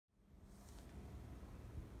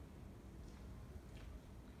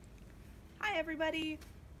Hi everybody,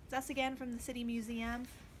 it's us again from the City Museum.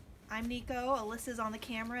 I'm Nico, Alyssa's on the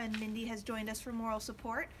camera, and Mindy has joined us for moral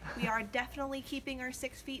support. We are definitely keeping our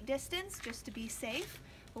 6 feet distance just to be safe,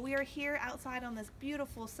 but we are here outside on this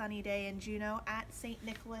beautiful sunny day in Juneau at St.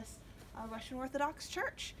 Nicholas Russian Orthodox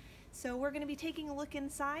Church. So we're going to be taking a look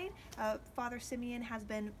inside. Father Simeon has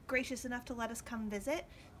been gracious enough to let us come visit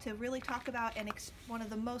to really talk about one of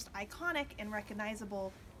the most iconic and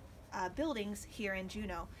recognizable buildings here in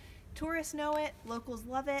Juneau. Tourists know it, locals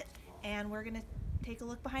love it, and we're going to take a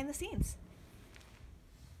look behind the scenes.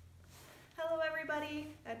 Hello everybody,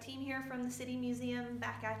 a team here from the City Museum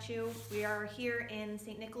back at you. We are here in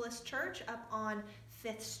St. Nicholas Church up on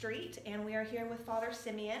 5th Street, and we are here with Father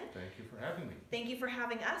Simeon. Thank you for having me. Thank you for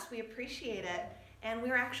having us, we appreciate it. And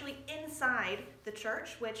we're actually inside the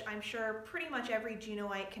church, which I'm sure pretty much every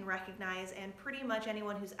Juneauite can recognize, and pretty much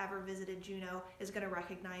anyone who's ever visited Juneau is going to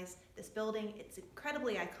recognize this building. It's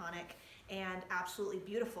incredibly iconic and absolutely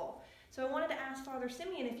beautiful. So I wanted to ask Father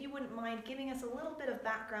Simeon if you wouldn't mind giving us a little bit of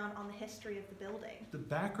background on the history of the building. The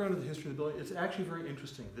background of the history of the building, it's actually very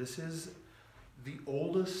interesting. This is the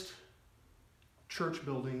oldest church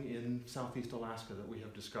building in Southeast Alaska that we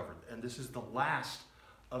have discovered, and this is the last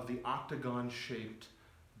of the octagon-shaped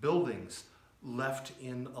buildings left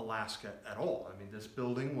in Alaska at all. I mean, this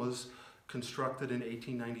building was constructed in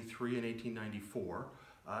 1893 and 1894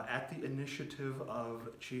 at the initiative of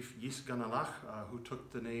Chief Yisganalach, who took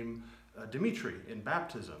the name Dimitri in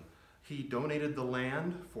baptism. He donated the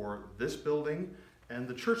land for this building and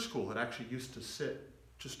the church school that actually used to sit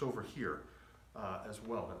just over here as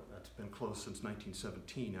well. That's been closed since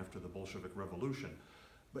 1917 after the Bolshevik Revolution.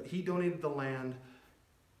 But he donated the land.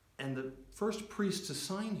 And the first priests to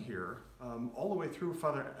sign here, all the way through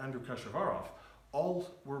Father Andrew Kashavarov,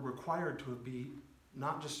 all were required to be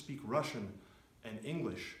not just speak Russian and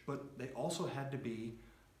English, but they also had to be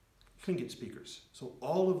Tlingit speakers. So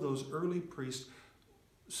all of those early priests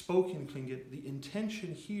spoke in Tlingit. The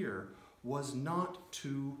intention here was not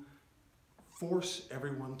to force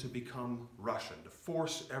everyone to become Russian, to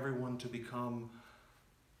force everyone to become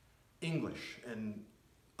English and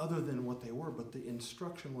other than what they were, but the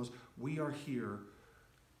instruction was, we are here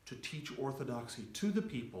to teach Orthodoxy to the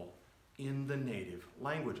people in the native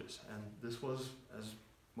languages. And this was, as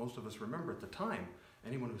most of us remember at the time,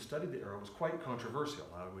 anyone who studied the era, was quite controversial.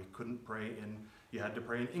 We couldn't pray you had to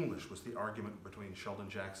pray in English, was the argument between Sheldon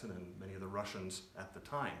Jackson and many of the Russians at the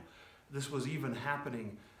time. This was even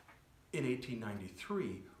happening in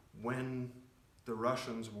 1893 when the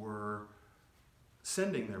Russians were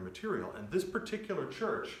sending their material. And this particular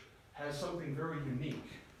church has something very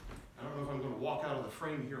unique. I don't know if I'm going to walk out of the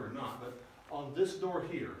frame here or not, but on this door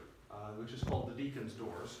here, which is called the deacon's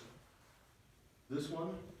doors, this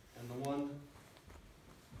one and the one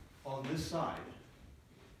on this side,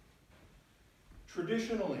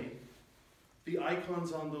 traditionally the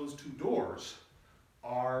icons on those two doors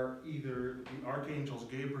are either the archangels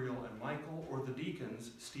Gabriel and Michael or the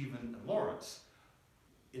deacons Stephen and Lawrence.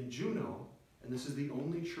 In Juneau, and this is the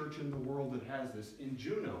only church in the world that has this, in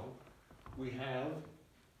Juneau, we have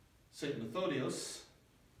St. Methodius,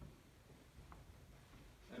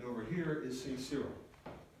 and over here is St. Cyril.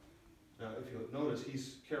 Now, if you'll notice,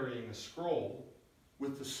 he's carrying a scroll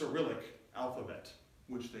with the Cyrillic alphabet,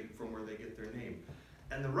 from where they get their name.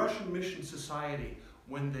 And the Russian Mission Society,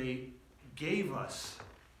 when they gave us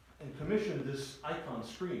and commissioned this icon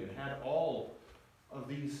screen, it had all of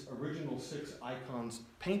these original 6 icons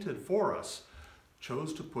painted for us,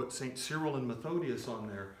 chose to put St. Cyril and Methodius on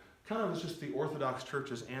there, kind of as just the Orthodox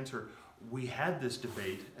Church's answer. We had this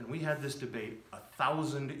debate, and we had this debate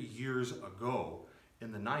 1,000 years ago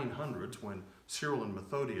in the 900s when Cyril and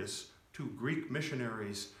Methodius, 2 Greek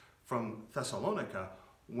missionaries from Thessalonica,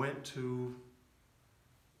 went to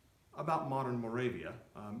about modern Moravia,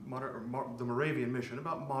 the Moravian mission,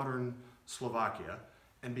 about modern Slovakia,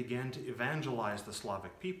 and began to evangelize the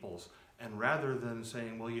Slavic peoples. And rather than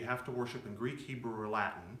saying, well, you have to worship in Greek, Hebrew, or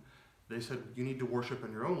Latin, they said, you need to worship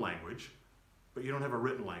in your own language, but you don't have a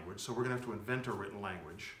written language, so we're going to have to invent a written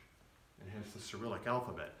language, and hence the Cyrillic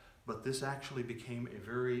alphabet. But this actually became a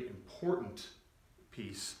very important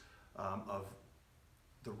piece of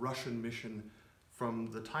the Russian mission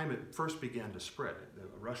from the time it first began to spread.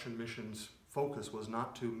 The Russian mission's focus was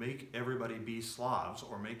not to make everybody be Slavs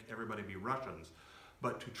or make everybody be Russians,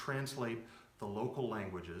 but to translate the local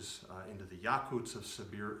languages into the Yakuts of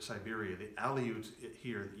Siberia, the Aleuts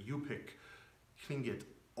here, the Yupik, Tlingit.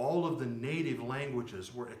 All of the native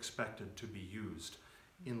languages were expected to be used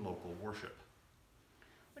in local worship.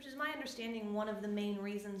 Which is my understanding one of the main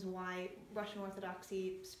reasons why Russian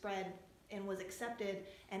Orthodoxy spread and was accepted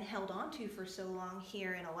and held onto for so long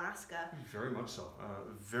here in Alaska. Very much so.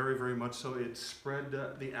 Very, very much so. It spread,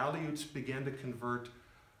 the Aleuts began to convert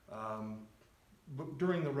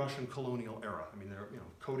during the Russian colonial era. I mean,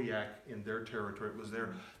 Kodiak in their territory, it was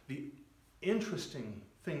there. The interesting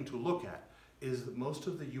thing to look at is that most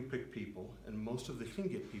of the Yupik people and most of the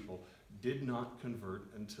Tlingit people did not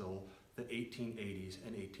convert until the 1880s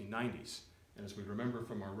and 1890s. And as we remember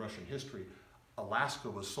from our Russian history, Alaska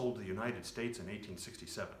was sold to the United States in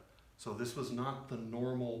 1867. So this was not the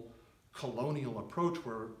normal colonial approach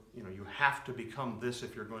where you have to become this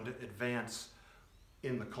if you're going to advance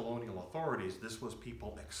in the colonial authorities. This was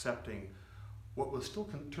people accepting what was still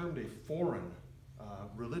termed a foreign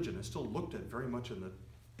religion and still looked at very much in the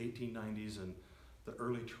 1890s and the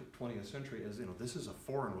early 20th century as, this is a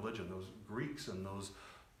foreign religion. Those Greeks and those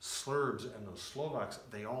Serbs and those Slovaks,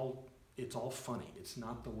 it's all funny. It's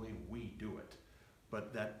not the way we do it.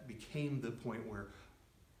 But that became the point where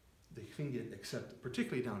the Tlingit accepted,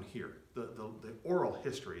 particularly down here, the oral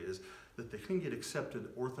history is that the Tlingit accepted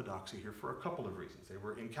Orthodoxy here for a couple of reasons. They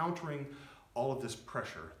were encountering all of this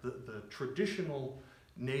pressure. The traditional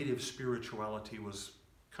native spirituality was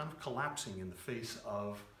kind of collapsing in the face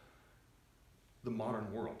of the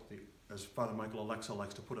modern world. As Father Michael Alexa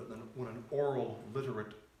likes to put it, when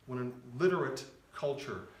a literate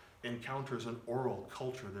culture encounters an oral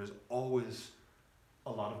culture, there's always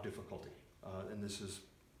a lot of difficulty. And this is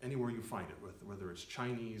anywhere you find it, whether it's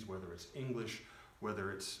Chinese, whether it's English,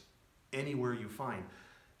 whether it's anywhere you find.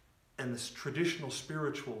 And this traditional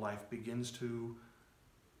spiritual life begins to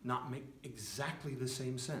not make exactly the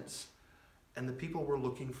same sense. And the people were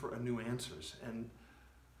looking for new answers. And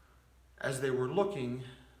as they were looking,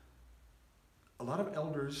 a lot of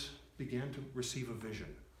elders began to receive a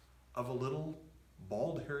vision of a little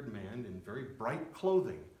bald-haired man in very bright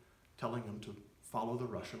clothing telling them to follow the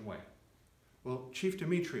Russian way. Well, Chief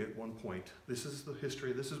Dmitri at one point, this is the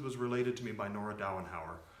history, was related to me by Nora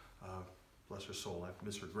Dauenhauer, bless her soul, I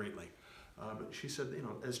miss her greatly. But she said,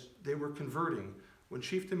 as they were converting, when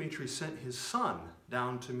Chief Dmitri sent his son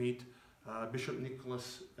down to meet Bishop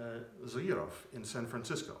Nicholas Zayirov in San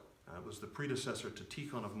Francisco. It was the predecessor to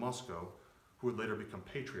Tikhon of Moscow, who would later become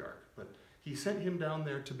patriarch. But he sent him down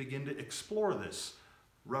there to begin to explore this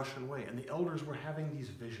Russian way. And the elders were having these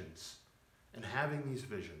visions.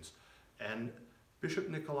 And Bishop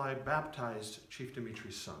Nikolai baptized Chief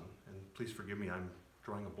Dimitri's son. And please forgive me, I'm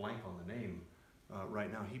drawing a blank on the name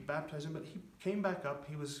right now. He baptized him, but he came back up.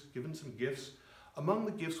 He was given some gifts. Among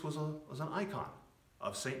the gifts was an icon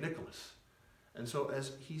of St. Nicholas. And so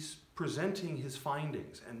as he's presenting his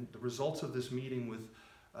findings and the results of this meeting with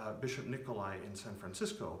Bishop Nikolai in San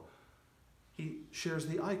Francisco, he shares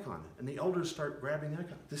the icon, and the elders start grabbing the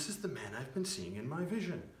icon. This is the man I've been seeing in my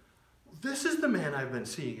vision. This is the man I've been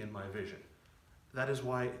seeing in my vision. That is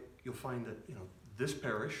why you'll find that this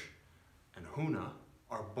parish and Huna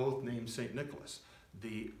are both named St. Nicholas.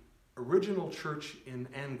 The original church in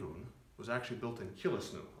Angun was actually built in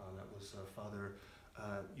Kilesnu. That was Father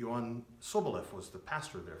Ioan Sobolev was the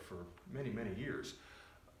pastor there for many, many years.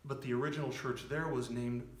 But the original church there was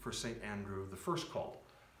named for St. Andrew the First Called,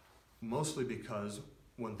 mostly because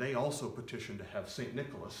when they also petitioned to have St.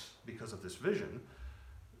 Nicholas because of this vision,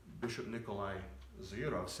 Bishop Nikolai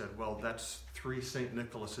Zayirov said, well, that's 3 St.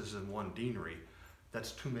 Nicholases in one deanery.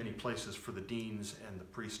 That's too many places for the deans and the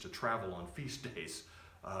priests to travel on feast days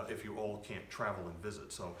if you all can't travel and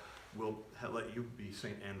visit. So we'll let you be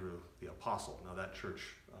St. Andrew the Apostle. Now that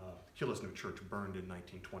church, Kilesnu Church, burned in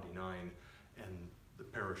 1929, and the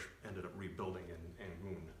parish ended up rebuilding in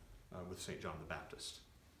Angun with St. John the Baptist.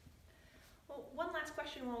 Well, one last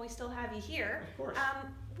question while we still have you here. Of course.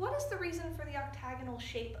 What is the reason for the octagonal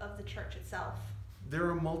shape of the church itself? There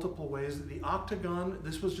are multiple ways. The octagon,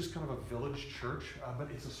 this was just kind of a village church, but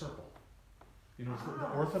it's a circle. The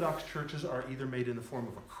Orthodox churches are either made in the form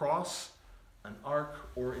of a cross, an arc,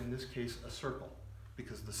 or in this case, a circle.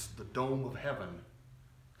 Because the dome of heaven,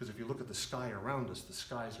 because if you look at the sky around us, the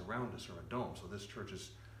skies around us are a dome. So this church is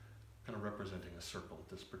kind of representing a circle at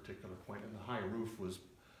this particular point. And the high roof was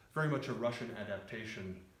very much a Russian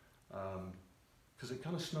adaptation, because it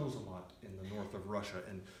kind of snows a lot in the north of Russia.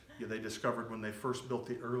 And they discovered when they first built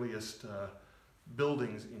the earliest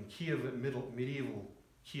buildings in Kiev, medieval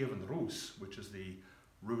Kievan Rus, which is the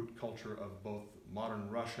root culture of both modern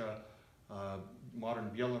Russia,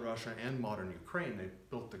 modern Belarus, and modern Ukraine. They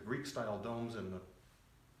built the Greek-style domes, and the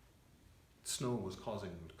snow was causing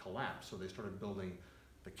them to collapse. So they started building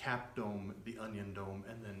the cap dome, the onion dome,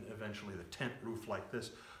 and then eventually the tent roof like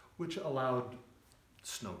this, which allowed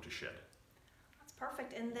snow to shed. That's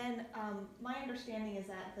Perfect. And then my understanding is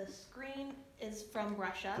that the screen is from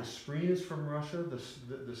Russia. The screen is from Russia.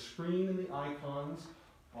 The screen and the icons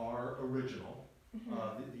are original.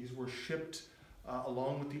 These were shipped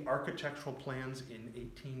along with the architectural plans in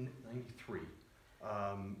 1893.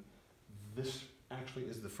 This actually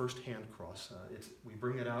is the first hand cross. We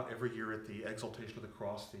bring it out every year at the Exaltation of the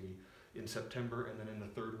Cross in September and then in the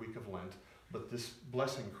third week of Lent. But this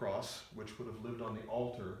blessing cross, which would have lived on the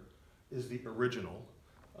altar, is the original.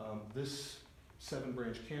 This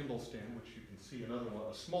 7-branch candle stand, which you can see another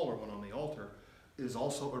one, a smaller one on the altar, is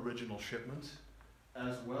also original shipment,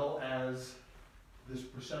 as well as this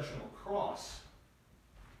processional cross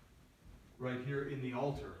right here in the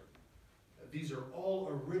altar. These are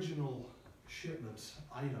all original shipments,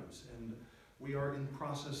 items, and we are in the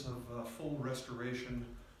process of full restoration.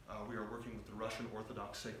 We are working with the Russian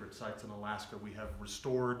Orthodox Sacred Sites in Alaska. We have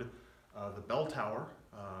restored the bell tower,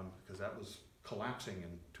 because that was collapsing in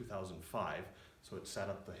 2005, so it sat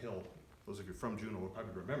up the hill. Those of you from Juneau will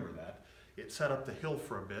probably remember that. It sat up the hill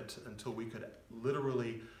for a bit until we could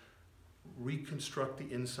literally reconstruct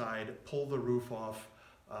the inside, pull the roof off,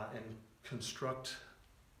 and construct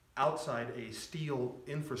outside a steel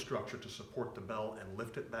infrastructure to support the bell and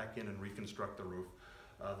lift it back in and reconstruct the roof.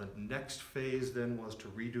 The next phase then was to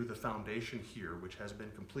redo the foundation here, which has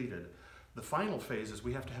been completed. The final phase is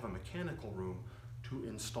we have to have a mechanical room to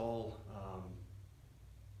install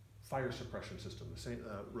fire suppression system.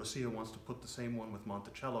 Rosia wants to put the same one with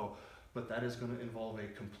Monticello, but that is going to involve a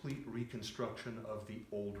complete reconstruction of the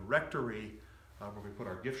old rectory where we put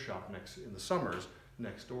our gift shop in the summers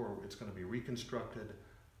next door. It's going to be reconstructed,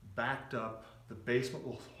 backed up. The basement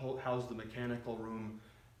will house the mechanical room,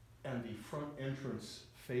 and the front entrance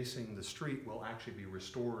facing the street will actually be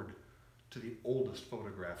restored to the oldest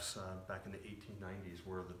photographs back in the 1890s,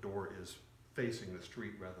 where the door is facing the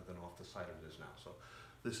street rather than off the side it is now. So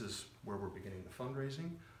this is where we're beginning the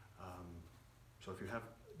fundraising. So if you have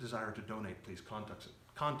desire to donate, please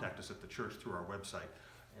contact us at the church through our website.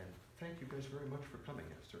 And thank you guys very much for coming.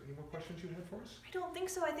 Is there any more questions you had for us? I don't think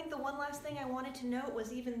so. I think the one last thing I wanted to note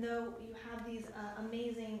was, even though you have these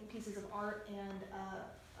amazing pieces of art and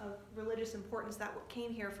of religious importance that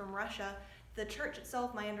came here from Russia, the church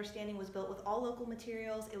itself, my understanding, was built with all local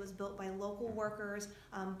materials. It was built by local workers,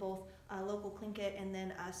 both local Tlingit and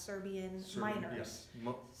then Serbian miners.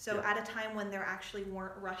 Yes. So at a time when there actually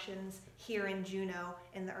weren't Russians here in Juneau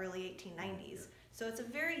in the early 1890s. So it's a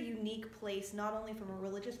very unique place, not only from a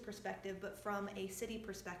religious perspective, but from a city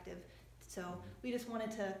perspective. So we just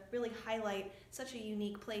wanted to really highlight such a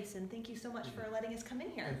unique place, and thank you so much for letting us come in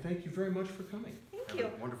here. And thank you very much for coming. Thank you.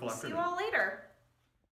 Wonderful afternoon. See you all later.